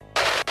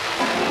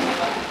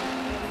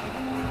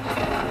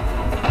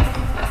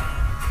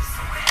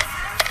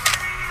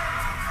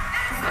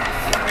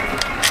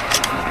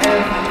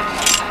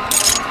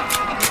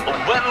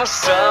the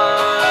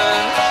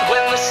sun,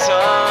 when the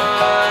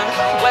sun,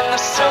 when the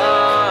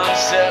sun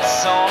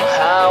sets on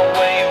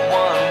Highway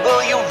 1,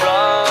 will you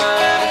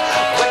run?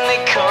 When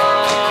they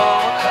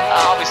come,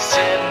 I'll be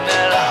sitting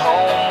at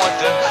home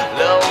with a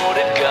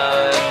loaded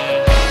gun.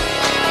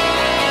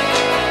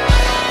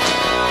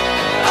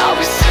 I'll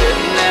be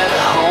sitting at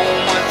home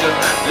with a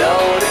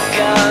loaded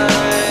gun.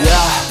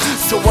 Yeah,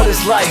 so what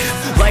is life?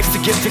 Life's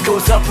a gift that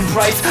goes up in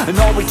price, and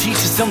all we teach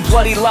is some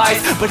bloody lies.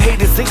 But hate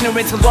is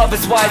ignorance and love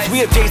is wise. We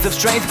have days of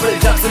strength, but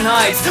it ducks and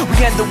hides. We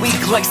end the week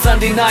like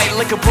Sunday night,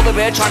 like a polar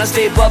bear trying to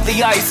stay above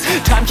the ice.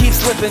 Time keeps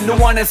slipping, no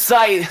one in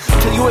sight,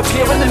 till you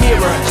appear in the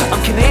mirror.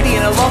 I'm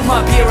Canadian, I love my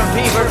beer and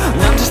beaver,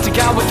 and I'm just a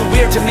guy with a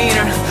weird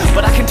demeanor.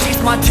 But I can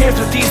taste my tears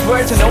with these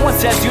words, and no one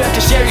says you have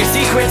to share your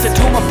secrets. I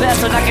do my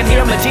best, and I can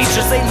hear my teacher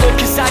say, look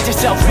inside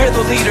yourself, we're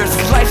the leaders.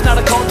 Cause life's not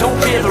a cult, don't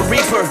fear the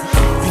reaper.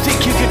 You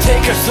think you can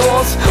take our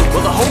souls?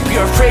 Well, I hope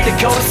you're afraid of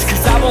ghosts,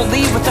 cause I won't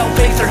leave without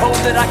faith or hope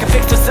that I can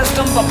fix the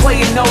system by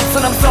playing notes.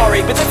 And I'm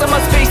sorry, but this I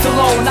must face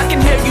alone. I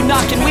can hear you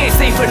knocking, we ain't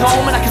safe at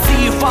home, and I can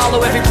see you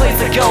follow every place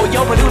I go.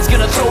 Yo, but who's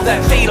gonna throw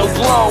that fatal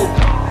blow?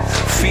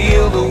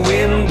 Feel the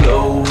wind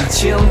blow,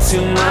 chill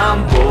to my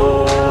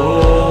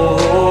bones.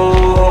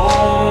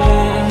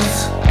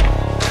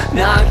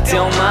 Knock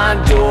down my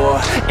door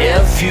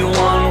if you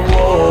want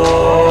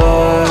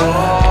war.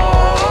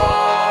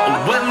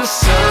 When the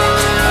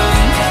sun,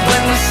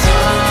 when the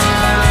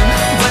sun,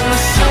 when the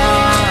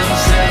sun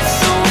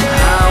sets on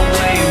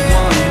Highway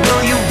 1,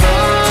 will you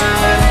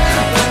run?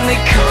 When they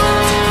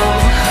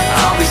come,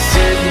 I'll be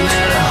sitting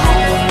at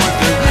home with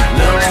a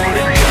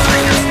loaded gun.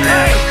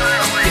 Hey,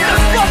 get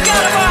the fuck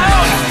out of my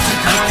house!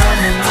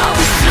 I'll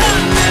be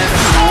sitting at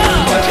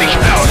home with a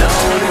loaded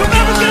We'll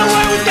never get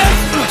away with this!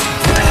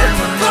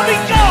 Let me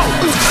go!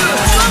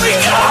 Let me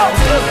go!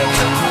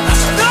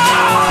 No!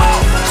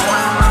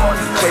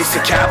 Place a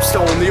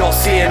capstone, the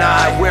all-seeing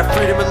eye, where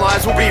freedom and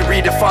lies will be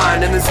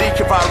redefined, and the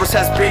Zika virus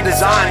has been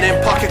designed, and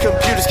pocket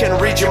computers can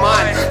read your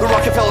mind. The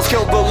Rockefellers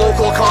killed the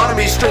local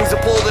economy, strings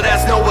are pulled, it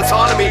has no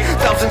autonomy.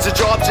 Thousands of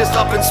jobs just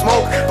up in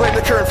smoke, blame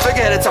the current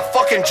figurehead, it's a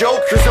fucking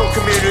joke. There's no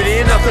community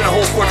and nothing to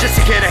hope for, just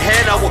to get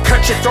ahead I will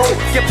cut your throat.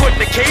 Get put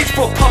in a cage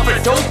for pumping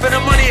dope, and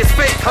the money is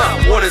fake, huh?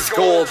 What is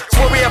gold?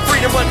 Swear we have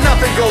freedom but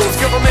nothing goes,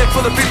 government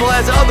for the people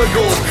has other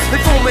goals. They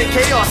foment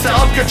chaos to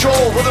up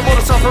control, where the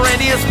modus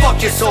operandi is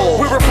fuck your soul.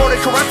 We reported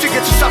corruption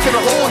gets you stuck in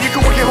a hole, you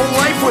can work your whole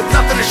life with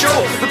nothing to show.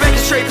 The bank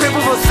is straight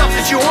paper for stuff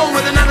that you own,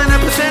 where the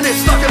 99% is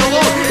stuck in a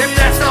loan. If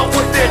that's not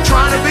what they're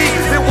trying to be,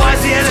 then why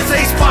is the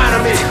NSA spying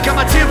on me? Got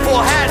my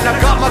tinfoil hat and I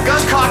got my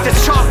gun cocked, it's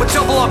chalked with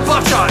double up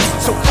buckshot,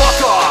 so fuck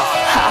off.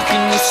 How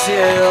can you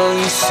sell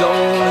your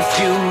soul if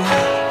you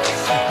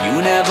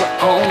never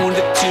owned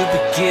it to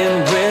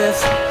begin with?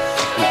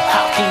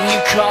 How can you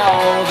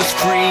call this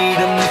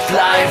freedom if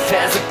life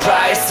has a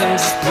price and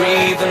just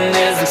breathing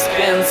is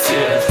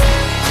expensive?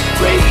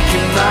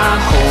 Breaking my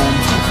home,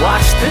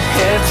 watch the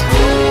heads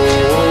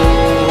roll.